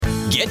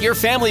Get your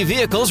family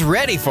vehicles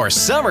ready for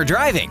summer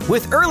driving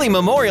with early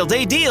Memorial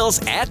Day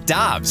deals at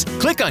Dobbs.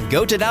 Click on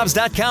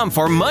GoToDobbs.com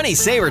for money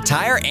saver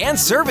tire and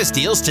service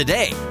deals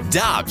today.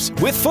 Dobbs,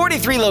 with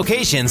 43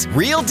 locations,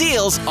 real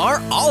deals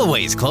are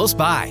always close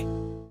by.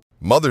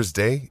 Mother's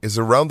Day is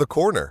around the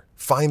corner.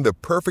 Find the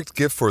perfect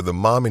gift for the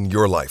mom in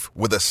your life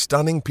with a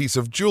stunning piece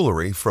of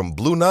jewelry from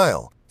Blue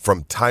Nile.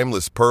 From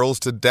timeless pearls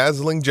to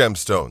dazzling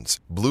gemstones,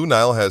 Blue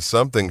Nile has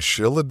something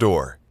she'll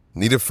adore.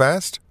 Need it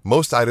fast?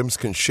 Most items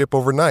can ship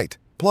overnight.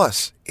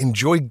 Plus,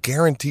 enjoy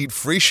guaranteed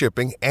free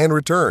shipping and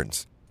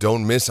returns.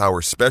 Don't miss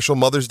our special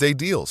Mother's Day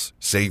deals.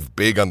 Save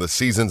big on the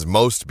season's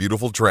most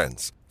beautiful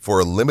trends. For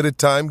a limited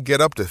time, get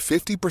up to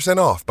 50%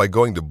 off by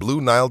going to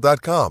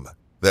BlueNile.com.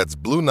 That's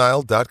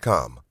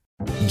BlueNile.com.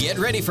 Get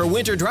ready for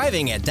winter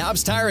driving at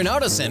Dobbs Tire and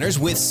Auto Centers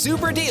with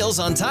super deals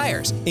on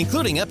tires,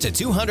 including up to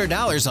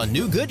 $200 on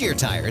new Goodyear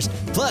tires,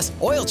 plus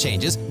oil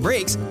changes,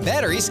 brakes,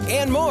 batteries,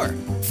 and more.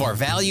 For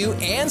value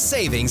and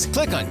savings,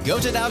 click on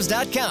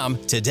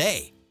GoToDobbs.com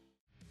today.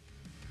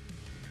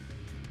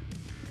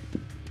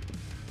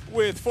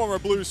 With former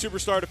Blues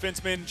superstar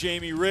defenseman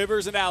Jamie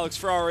Rivers and Alex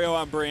Ferrario,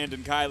 I'm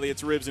Brandon Kiley.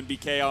 It's Ribs and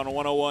BK on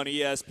 101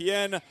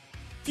 ESPN. A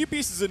few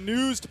pieces of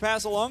news to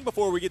pass along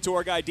before we get to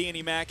our guy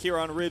Danny Mac here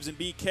on Ribs and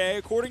BK.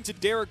 According to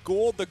Derek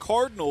Gould, the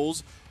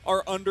Cardinals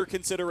are under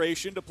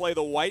consideration to play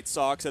the White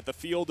Sox at the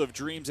Field of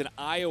Dreams in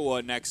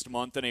Iowa next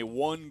month in a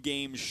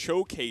one-game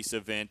showcase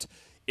event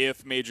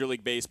if Major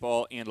League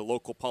Baseball and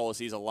local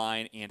policies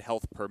align and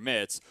health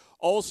permits.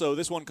 Also,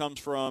 this one comes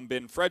from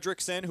Ben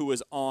Fredrickson, who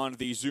is on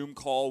the Zoom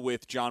call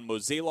with John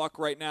Mozeliak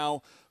right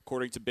now.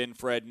 According to Ben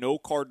Fred, no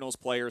Cardinals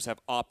players have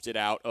opted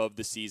out of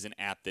the season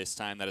at this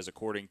time. That is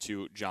according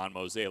to John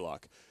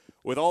Mozeliak.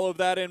 With all of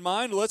that in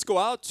mind, let's go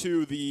out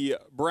to the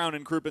Brown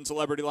and Crouppen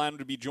Celebrity Line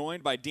to be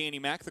joined by Danny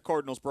Mac, the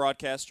Cardinals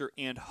broadcaster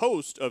and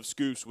host of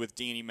Scoops with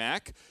Danny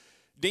Mac.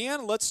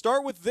 Dan, let's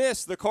start with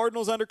this. The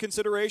Cardinals under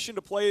consideration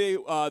to play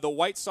the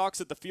White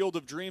Sox at the Field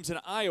of Dreams in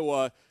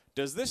Iowa.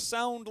 Does this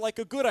sound like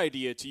a good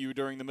idea to you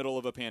during the middle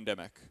of a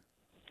pandemic?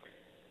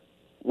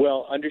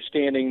 Well,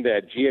 understanding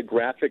that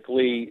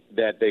geographically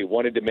that they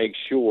wanted to make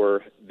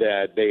sure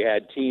that they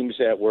had teams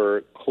that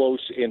were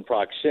close in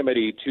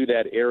proximity to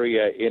that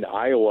area in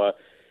Iowa,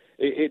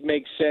 it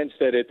makes sense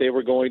that if they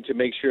were going to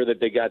make sure that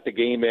they got the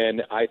game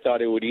in, I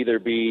thought it would either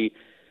be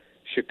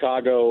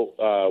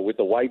Chicago with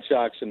the White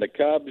Sox and the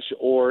Cubs,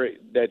 or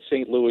that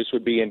St. Louis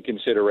would be in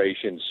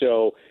consideration.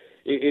 So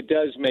it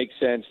does make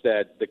sense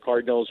that the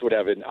Cardinals would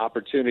have an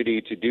opportunity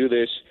to do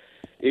this.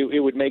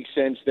 It would make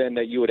sense then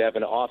that you would have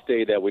an off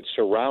day that would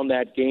surround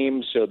that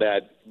game so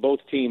that both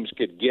teams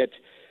could get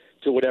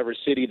to whatever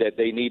city that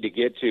they need to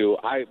get to.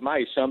 My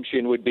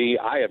assumption would be,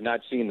 I have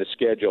not seen the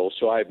schedule,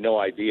 so I have no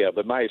idea,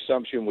 but my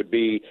assumption would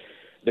be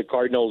the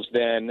Cardinals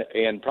then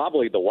and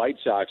probably the White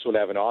Sox would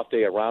have an off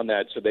day around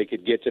that so they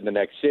could get to the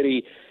next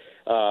city.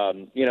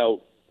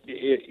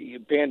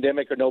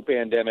 Pandemic or no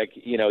pandemic,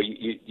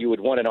 you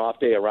would want an off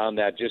day around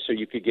that just so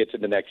you could get to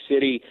the next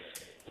city.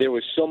 There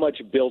was so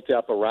much built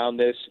up around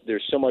this.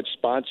 There's so much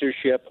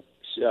sponsorship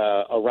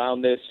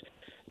around this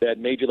that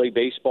Major League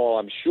Baseball,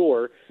 I'm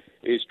sure,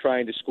 is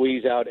trying to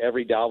squeeze out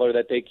every dollar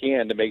that they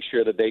can to make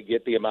sure that they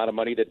get the amount of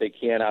money that they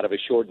can out of a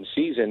shortened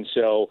season.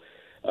 So,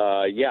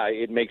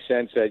 it makes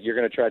sense that you're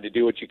going to try to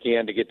do what you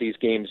can to get these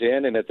games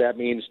in, and if that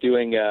means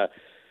doing a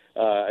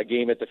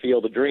game at the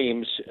Field of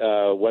Dreams,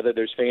 whether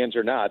there's fans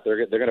or not,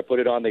 they're going to put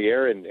it on the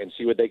air and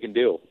see what they can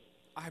do.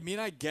 I mean,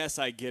 I guess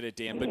I get it,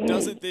 Dan, but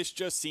doesn't this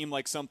just seem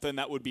like something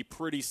that would be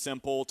pretty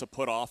simple to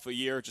put off a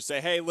year? Just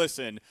say, hey,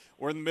 listen,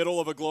 we're in the middle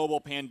of a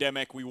global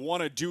pandemic. We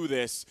want to do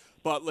this,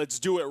 but let's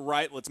do it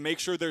right. Let's make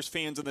sure there's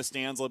fans in the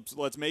stands.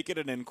 Let's make it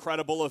an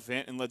incredible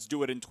event, and let's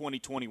do it in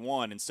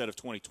 2021 instead of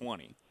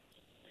 2020.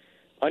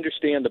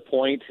 Understand the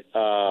point.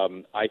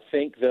 I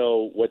think,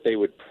 though, what they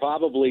would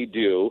probably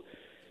do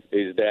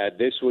is that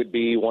this would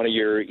be one of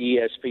your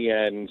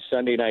ESPN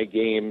Sunday night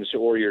games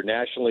or your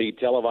nationally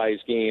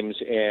televised games,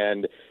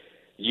 and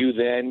you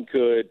then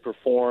could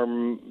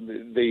perform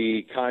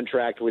the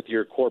contract with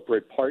your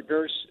corporate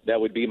partners. That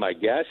would be my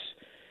guess,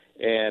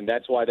 and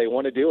that's why they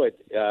want to do it.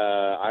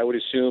 I would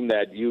assume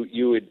that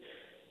you would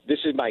 – this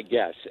is my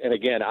guess. And,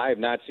 again, I have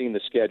not seen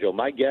the schedule.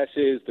 My guess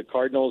is the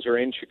Cardinals are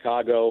in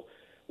Chicago,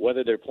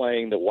 whether they're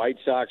playing the White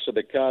Sox or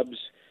the Cubs,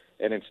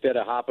 and instead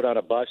of hopping on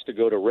a bus to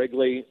go to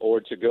Wrigley or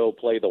to go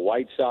play the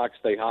White Sox,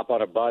 they hop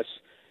on a bus,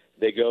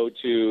 they go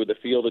to the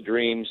Field of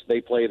Dreams,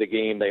 they play the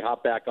game, they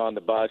hop back on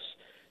the bus,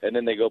 and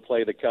then they go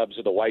play the Cubs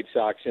or the White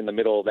Sox in the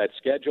middle of that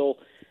schedule.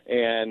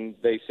 And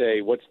they say,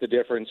 what's the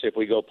difference if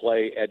we go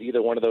play at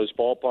either one of those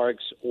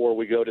ballparks or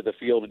we go to the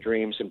Field of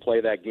Dreams and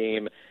play that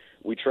game?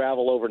 We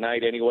travel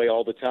overnight anyway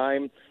all the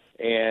time,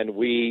 and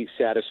we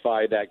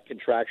satisfy that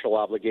contractual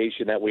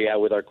obligation that we have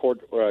with our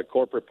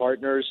corporate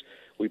partners.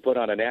 We put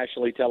on a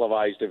nationally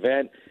televised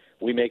event.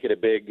 We make it a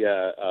big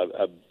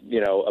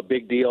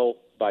deal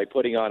by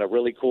putting on a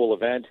really cool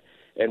event,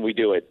 and we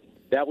do it.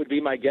 That would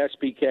be my guess,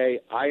 BK.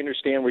 I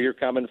understand where you're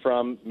coming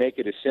from. Make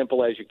it as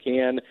simple as you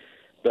can,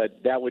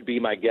 but that would be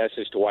my guess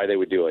as to why they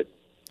would do it.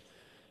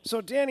 So,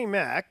 Danny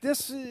Mac,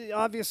 this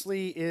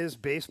obviously is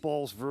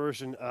baseball's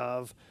version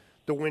of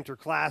the Winter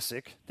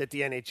Classic that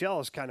the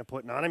NHL is kind of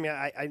putting on. I mean,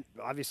 I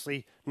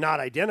obviously not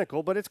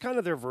identical, but it's kind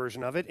of their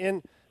version of it.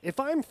 And if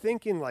I'm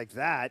thinking like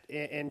that,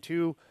 and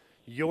to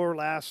your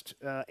last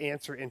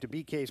answer and to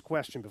BK's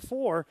question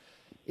before,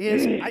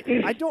 is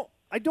I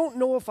don't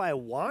know if I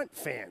want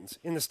fans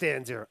in the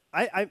stands there.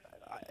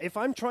 If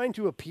I'm trying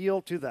to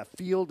appeal to the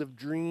Field of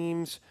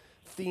Dreams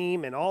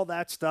theme and all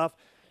that stuff,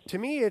 to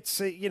me, it's,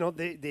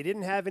 they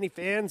didn't have any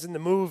fans in the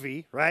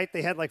movie, right?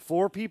 They had like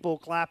 4 people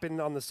clapping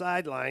on the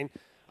sideline.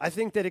 I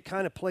think that it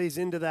kind of plays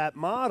into that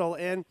model,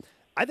 and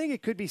I think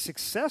it could be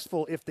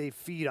successful if they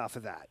feed off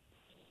of that.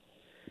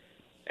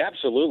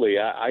 Absolutely.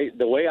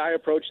 The way I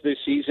approach this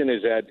season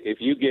is that if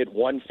you get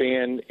one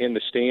fan in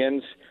the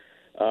stands,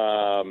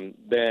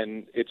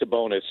 then it's a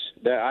bonus.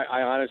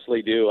 I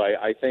honestly do.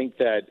 I think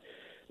that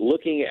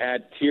looking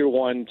at Tier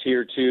 1,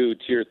 Tier 2,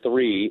 Tier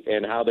 3,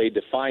 and how they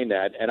define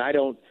that, and I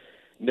don't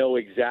know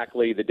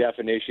exactly the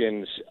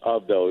definitions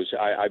of those.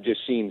 I've just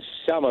seen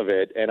some of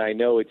it, and I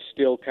know it's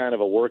still kind of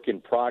a work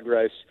in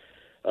progress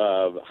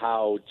of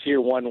how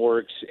Tier 1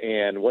 works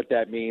and what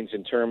that means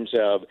in terms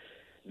of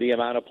the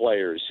amount of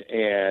players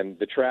and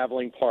the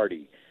traveling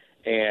party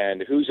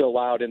and who's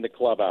allowed in the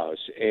clubhouse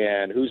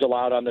and who's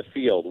allowed on the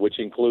field, which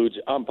includes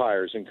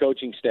umpires and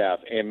coaching staff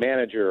and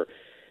manager.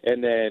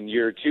 And then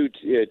your Tier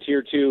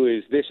 2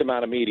 is this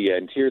amount of media,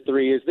 and Tier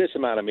 3 is this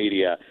amount of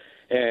media,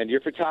 and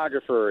your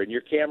photographer and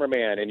your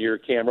cameraman and your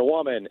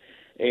camerawoman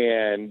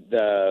and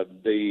the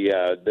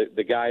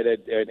guy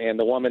that and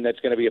the woman that's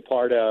going to be a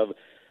part of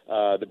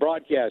the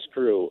broadcast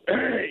crew.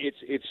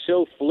 It's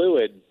so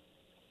fluid.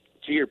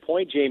 To your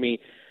point,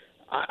 Jamie,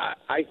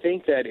 I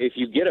think that if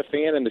you get a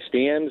fan in the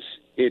stands,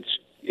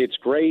 it's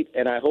great,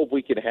 and I hope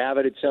we can have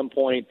it at some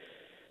point.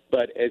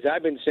 But as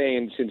I've been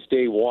saying since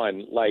day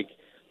one, like,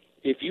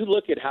 if you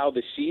look at how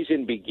the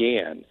season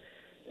began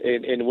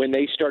and when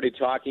they started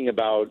talking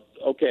about,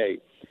 okay,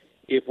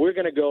 if we're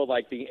going to go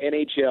like the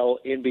NHL,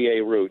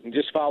 NBA route, and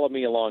just follow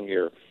me along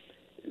here,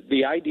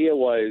 the idea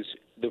was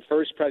the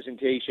first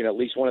presentation, at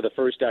least one of the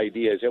first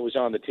ideas that was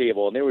on the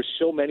table, and there were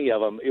so many of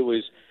them, it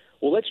was,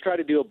 well, let's try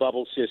to do a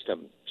bubble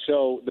system.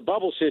 So the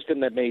bubble system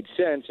that made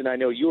sense, and I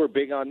know you were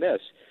big on this,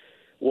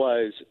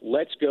 was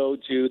let's go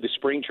to the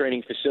spring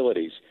training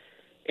facilities.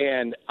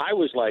 And I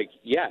was like,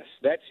 yes,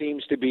 that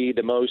seems to be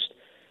the most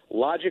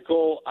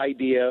logical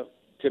idea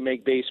to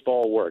make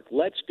baseball work.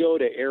 Let's go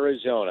to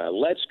Arizona.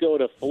 Let's go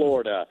to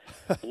Florida.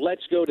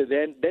 Let's go to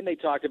then they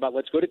talked about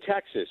let's go to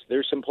Texas.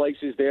 There's some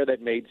places there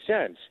that made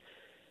sense.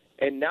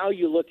 And now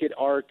you look at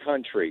our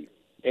country,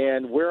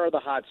 and where are the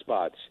hot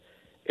spots?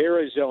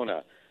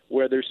 Arizona,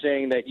 where they're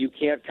saying that you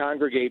can't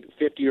congregate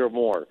 50 or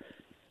more.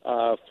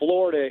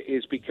 Florida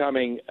is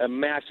becoming a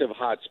massive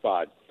hot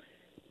spot.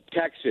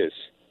 Texas,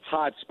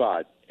 hot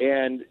spot.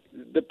 And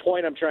the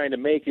point I'm trying to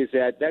make is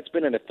that that's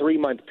been in a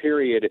 3-month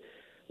period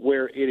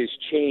where it has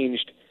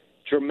changed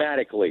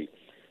dramatically.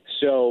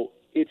 So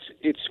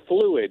it's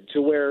fluid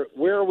to where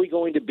are we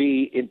going to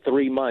be in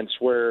 3 months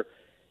where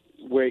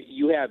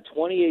you have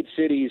 28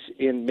 cities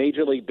in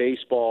Major League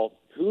Baseball.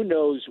 Who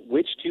knows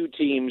which 2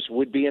 teams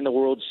would be in the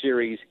World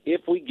Series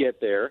if we get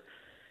there.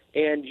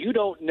 And you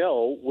don't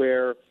know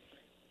where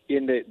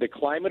in the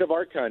climate of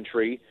our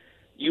country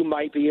you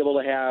might be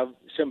able to have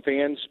some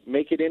fans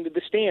make it into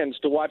the stands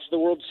to watch the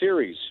World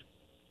Series.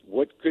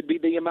 What could be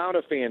the amount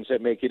of fans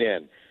that make it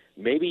in?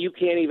 Maybe you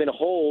can't even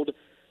hold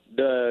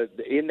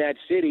in that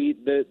city.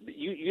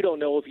 You don't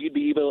know if you'd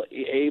be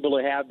able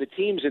to have the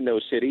teams in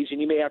those cities,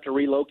 and you may have to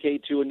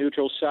relocate to a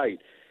neutral site.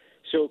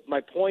 So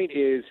my point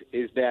is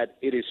that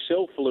it is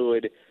so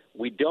fluid.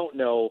 We don't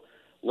know.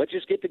 Let's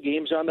just get the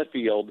games on the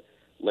field.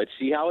 Let's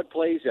see how it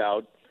plays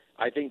out.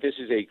 I think this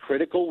is a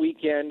critical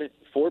weekend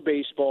for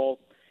baseball,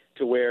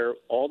 to where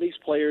all these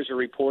players are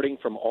reporting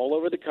from all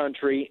over the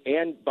country.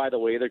 And, by the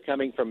way, they're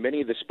coming from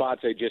many of the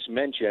spots I just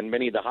mentioned,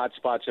 many of the hot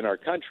spots in our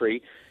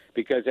country,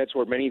 because that's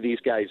where many of these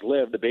guys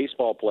live, the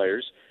baseball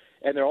players.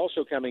 And they're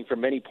also coming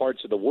from many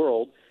parts of the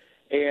world.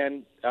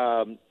 And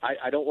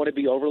I don't want to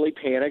be overly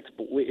panicked,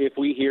 but if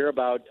we hear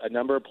about a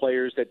number of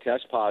players that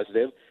test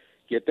positive,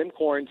 get them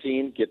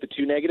quarantined, get the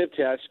 2 negative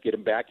tests, get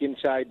them back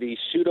inside the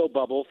pseudo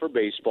bubble for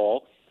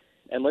baseball,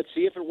 and let's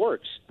see if it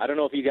works. I don't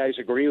know if you guys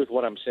agree with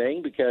what I'm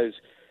saying, because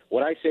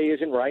what I say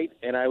isn't right,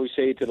 and I always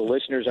say to the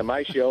listeners on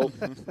my show,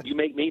 you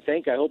make me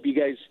think. I hope you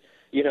guys,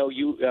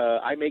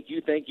 I make you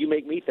think, you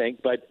make me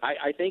think. But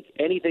I think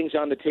anything's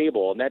on the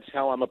table, and that's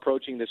how I'm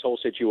approaching this whole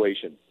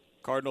situation.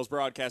 Cardinals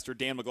broadcaster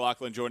Dan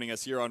McLaughlin joining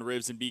us here on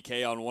Rivs and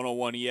BK on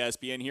 101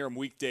 ESPN. Here on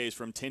weekdays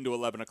from 10 to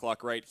 11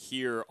 o'clock right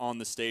here on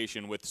the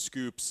station with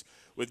Scoops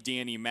with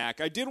Danny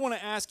Mac. I did want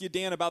to ask you,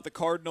 Dan, about the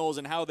Cardinals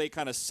and how they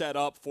kind of set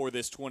up for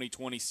this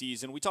 2020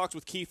 season. We talked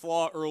with Keith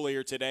Law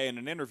earlier today in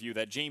an interview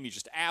that Jamie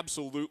just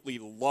absolutely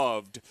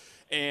loved,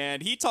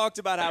 and he talked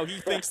about how he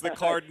thinks the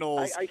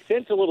Cardinals... I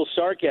sense a little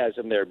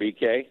sarcasm there,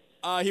 BK.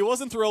 He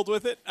wasn't thrilled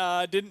with it.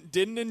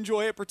 Didn't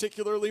enjoy it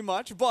particularly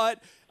much.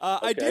 But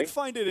I did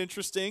find it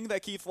interesting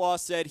that Keith Law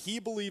said he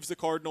believes the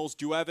Cardinals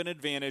do have an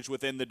advantage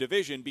within the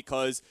division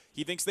because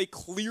he thinks they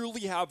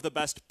clearly have the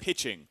best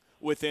pitching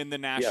within the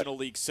National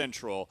League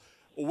Central.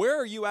 Where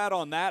are you at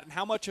on that, and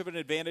how much of an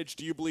advantage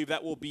do you believe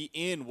that will be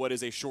in what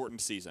is a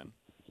shortened season?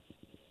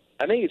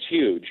 I think it's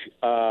huge,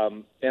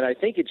 and I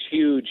think it's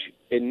huge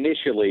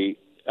initially,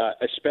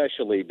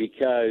 especially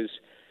because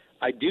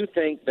I do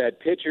think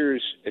that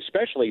pitchers,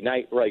 especially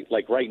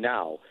right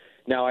now.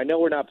 Now, I know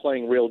we're not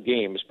playing real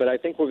games, but I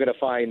think we're going to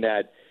find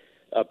that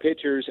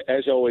pitchers,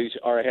 as always,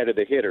 are ahead of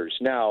the hitters.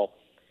 Now,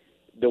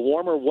 the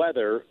warmer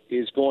weather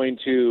is going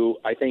to,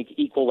 I think,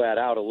 equal that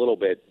out a little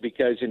bit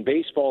because in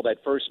baseball that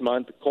first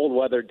month, cold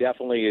weather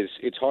definitely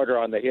it's harder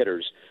on the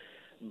hitters.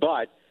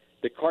 But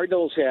the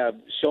Cardinals have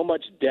so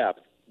much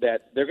depth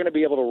that they're going to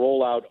be able to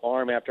roll out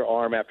arm after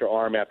arm after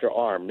arm after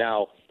arm.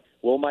 Now,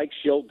 will Mike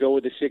Schilt go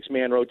with a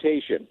six-man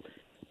rotation?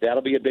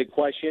 That'll be a big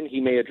question.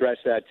 He may address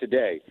that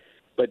today.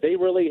 But they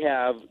really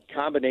have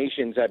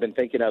combinations I've been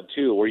thinking of,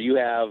 too, where you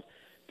have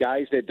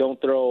guys that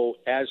don't throw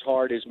as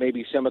hard as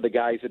maybe some of the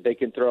guys that they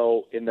can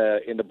throw in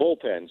the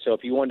bullpen. So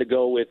if you wanted to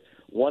go with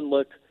one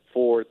look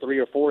for 3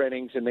 or 4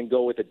 innings and then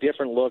go with a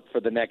different look for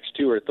the next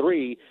 2 or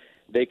 3,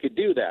 they could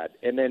do that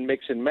and then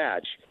mix and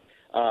match.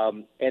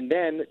 And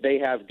then they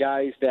have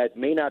guys that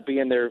may not be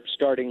in their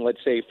starting,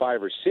 let's say,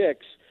 5 or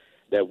 6,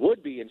 that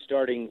would be in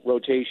starting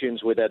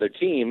rotations with other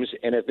teams.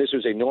 And if this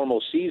was a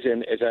normal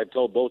season, as I've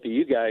told both of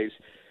you guys,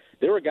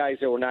 there were guys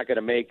that were not going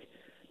to make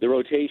the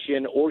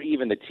rotation or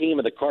even the team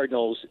of the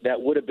Cardinals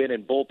that would have been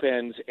in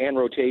bullpens and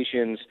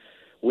rotations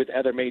with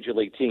other major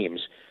league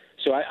teams.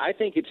 So I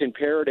think it's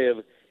imperative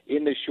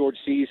in this short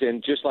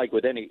season, just like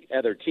with any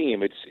other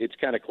team, it's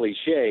kind of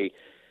cliche,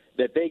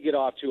 that they get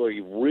off to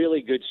a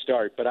really good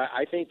start. But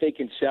I think they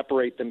can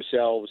separate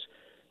themselves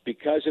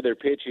because of their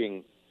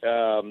pitching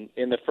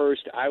in the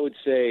first, I would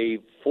say,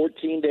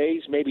 14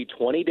 days, maybe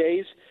 20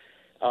 days,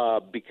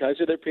 because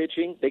of their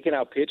pitching. They can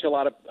outpitch a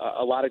lot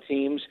of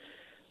teams.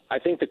 I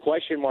think the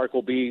question mark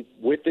will be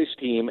with this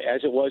team,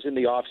 as it was in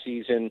the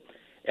offseason,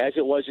 as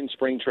it was in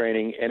spring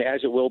training, and as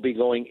it will be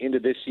going into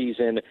this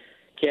season,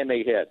 can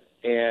they hit?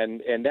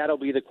 And that'll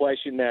be the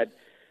question that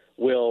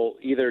will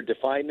either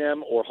define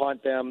them or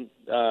haunt them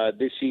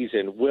this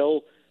season.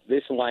 Will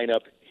this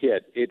lineup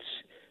hit? It's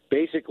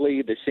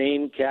basically the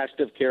same cast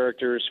of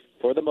characters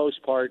for the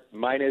most part,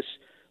 minus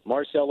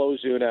Marcell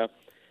Ozuna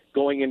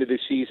going into the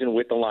season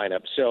with the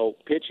lineup. So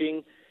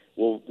pitching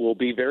will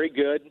be very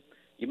good.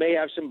 You may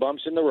have some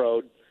bumps in the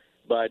road,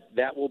 but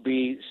that will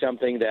be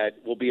something that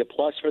will be a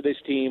plus for this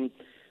team.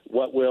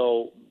 What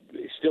will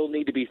still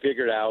need to be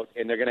figured out,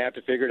 and they're going to have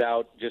to figure it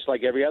out just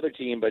like every other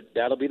team, but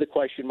that'll be the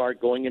question mark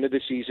going into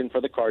the season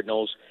for the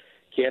Cardinals.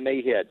 Can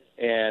they hit?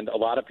 And a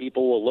lot of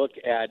people will look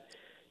at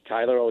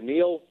Tyler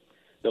O'Neill.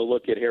 They'll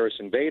look at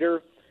Harrison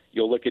Bader.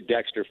 You'll look at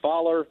Dexter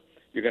Fowler.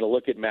 You're going to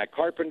look at Matt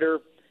Carpenter.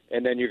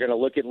 And then you're going to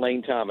look at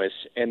Lane Thomas.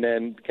 And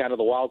then kind of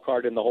the wild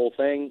card in the whole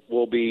thing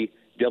will be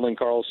Dylan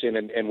Carlson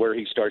and where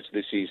he starts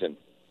this season.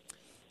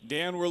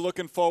 Dan, we're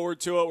looking forward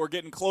to it. We're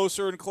getting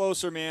closer and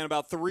closer, man.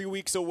 About 3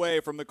 weeks away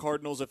from the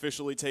Cardinals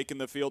officially taking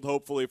the field,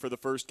 hopefully for the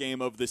first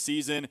game of the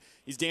season.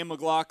 He's Dan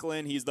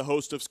McLaughlin. He's the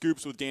host of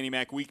Scoops with Danny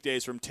Mac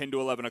weekdays from 10 to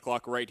 11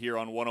 o'clock right here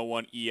on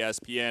 101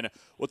 ESPN.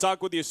 We'll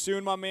talk with you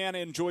soon, my man.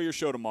 Enjoy your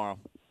show tomorrow.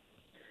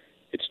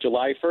 It's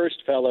July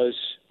 1st, fellas.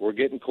 We're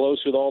getting close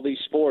with all these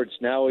sports.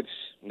 Now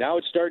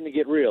it's starting to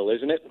get real,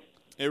 isn't it?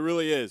 It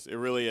really is. It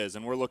really is,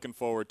 and we're looking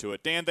forward to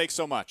it. Dan, thanks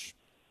so much.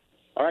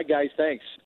 All right, guys, thanks.